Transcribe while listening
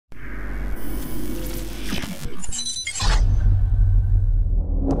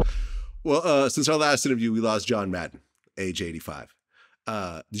Well, since our last interview, we lost John Madden, age 85.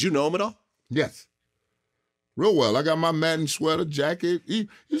 Did you know him at all? Yes. Real well. I got my Madden sweater, jacket. He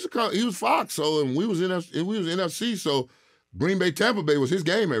was Fox, so and we was NFC, so Green Bay, Tampa Bay was his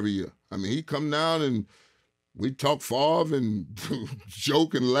game every year. I mean, he'd come down and we'd talk Favre and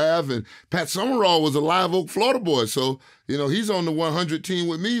joke and laugh. And Pat Summerall was a Live Oak Florida boy, so he's on the 100 team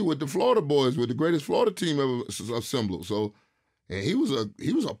with me with the Florida boys, with the greatest Florida team ever assembled. So, and he was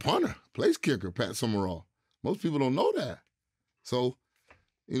a punter, place kicker, Pat Summerall. Most people don't know that. So,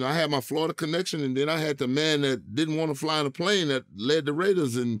 I had my Florida connection, and then I had the man that didn't want to fly in a plane that led the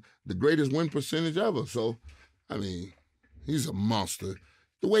Raiders in the greatest win percentage ever. So, I mean, he's a monster.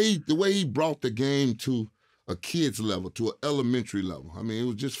 The way he brought the game to a kid's level, to an elementary level. I mean, it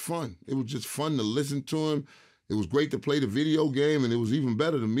was just fun. It was just fun to listen to him. It was great to play the video game, and it was even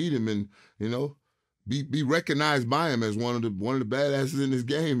better to meet him and, be recognized by him as one of the badasses in this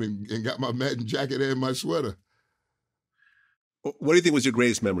game, and got my Madden jacket and my sweater. What do you think was your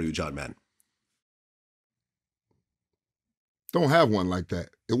greatest memory with John Madden? Don't have one like that.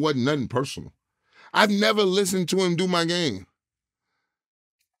 It wasn't nothing personal. I've never listened to him do my game.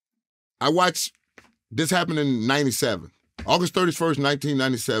 This happened in 97. August 31st,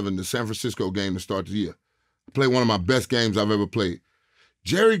 1997, the San Francisco game to start the year. I played one of my best games I've ever played.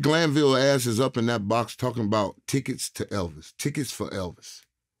 Jerry Glanville ass is up in that box talking about tickets to Elvis, tickets for Elvis.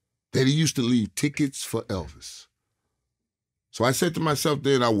 That he used to leave tickets for Elvis. So I said to myself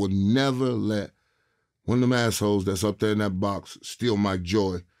then, I will never let one of them assholes that's up there in that box steal my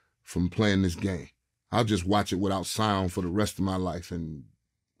joy from playing this game. I'll just watch it without sound for the rest of my life. And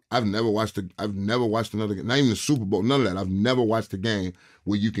I've never watched another game, not even the Super Bowl, none of that. I've never watched a game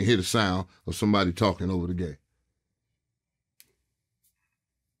where you can hear the sound of somebody talking over the game.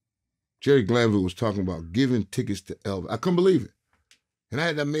 Jerry Glanville was talking about giving tickets to Elvis. I couldn't believe it. And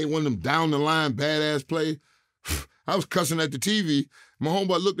I made one of them down-the-line badass plays. I was cussing at the TV. My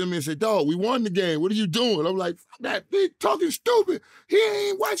homeboy looked at me and said, "Dog, we won the game. What are you doing?" I'm like, "That big talking stupid. He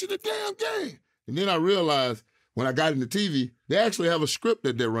ain't watching the damn game." And then I realized when I got into TV, they actually have a script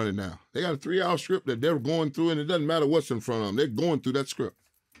that they're running now. They got a 3-hour script that they're going through, and it doesn't matter what's in front of them. They're going through that script.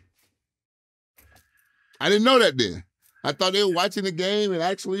 I didn't know that then. I thought they were watching the game and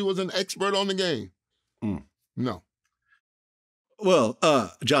actually was an expert on the game. No. Well,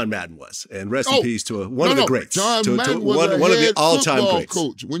 John Madden was, and rest in peace to one of the greats. John Madden was one of the all-time greats.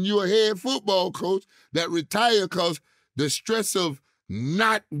 Coach. When you're a head football coach that retired because the stress of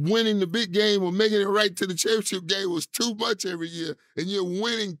not winning the big game or making it right to the championship game was too much every year, and you're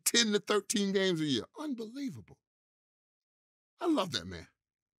winning 10 to 13 games a year. Unbelievable. I love that man.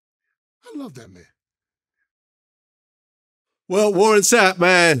 I love that man. Well, Warren Sapp,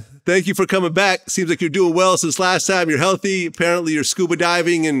 man, thank you for coming back. Seems like you're doing well since last time. You're healthy. Apparently, you're scuba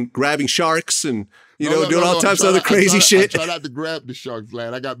diving and grabbing sharks and, doing all types of other crazy shit. I try not to grab the sharks,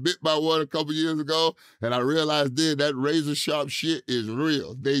 lad. I got bit by one a couple years ago, and I realized then that razor-sharp shit is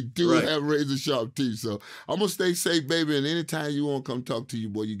real. They do have razor-sharp teeth. So I'm going to stay safe, baby, and anytime you want to come talk to you,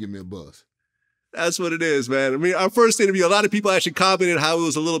 boy, you give me a buzz. That's what it is, man. I mean, our first interview, a lot of people actually commented how it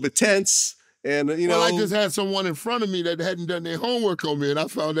was a little bit tense. And, Well, I just had someone in front of me that hadn't done their homework on me, and I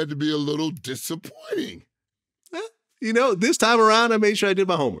found that to be a little disappointing. This time around, I made sure I did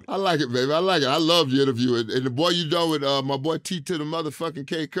my homework. I like it, baby. I like it. I love your interview. And the boy you done with my boy T to the motherfucking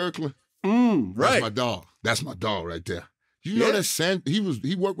K Kirkland. Right. That's my dog. That's my dog right there. You know that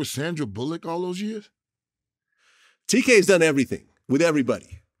he worked with Sandra Bullock all those years? TK's done everything with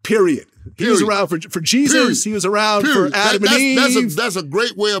everybody. Period. He was around for Jesus. Period. He was around for Adam and Eve. That's a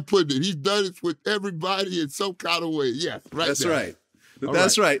great way of putting it. He's done it with everybody in some kind of way. Yes, right. That's there. right.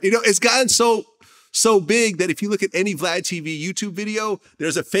 That's right. It's gotten so big that if you look at any Vlad TV YouTube video,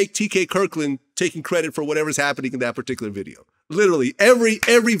 there's a fake TK Kirkland taking credit for whatever's happening in that particular video. Literally every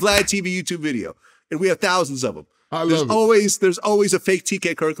Vlad TV YouTube video, and we have thousands of them. There's always a fake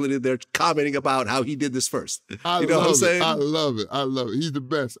TK Kirkland in there commenting about how he did this first. I love it. He's the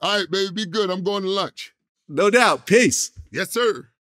best. All right, baby, be good. I'm going to lunch. No doubt. Peace. Yes, sir.